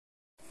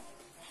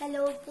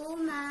Hello po,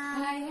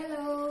 ma'am. Hi,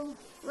 hello.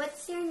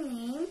 What's your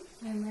name?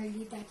 I'm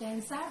Margita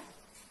Kensa.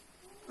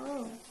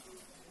 Oh.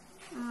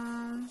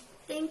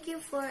 Thank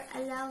you for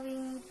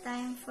allowing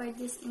time for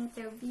this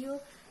interview.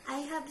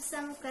 I have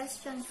some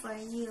questions for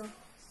you.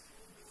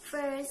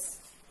 First,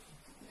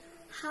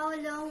 how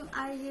long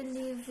are you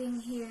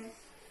living here?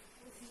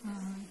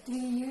 3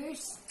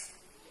 years.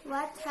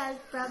 What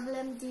health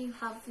problem do you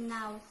have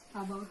now?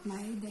 About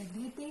my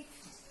diabetic.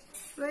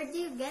 Where do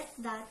you get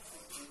that?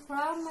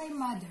 From my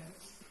mother.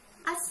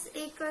 As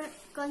a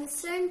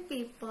concerned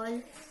people,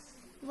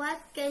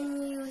 what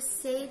can you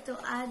say to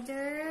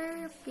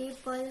other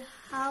people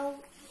how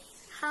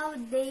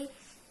they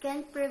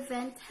can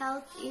prevent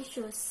health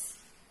issues?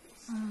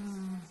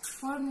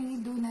 For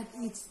me, do not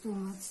eat too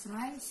much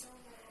rice,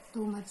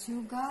 too much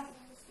sugar,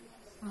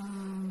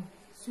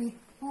 sweet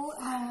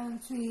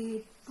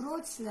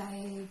fruits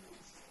like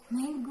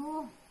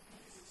mango,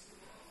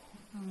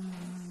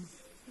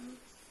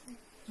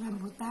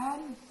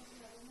 rambutan,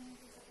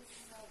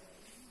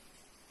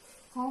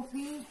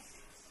 coffee,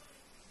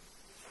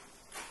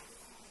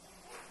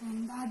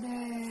 and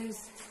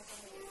others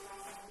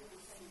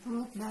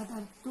fruit that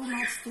are too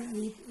much to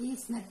eat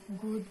is not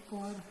good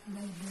for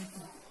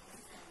diabetes.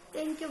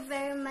 Thank you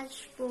very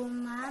much po,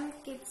 ma'am.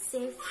 Keep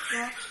safe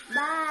po.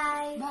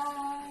 Bye!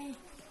 Bye!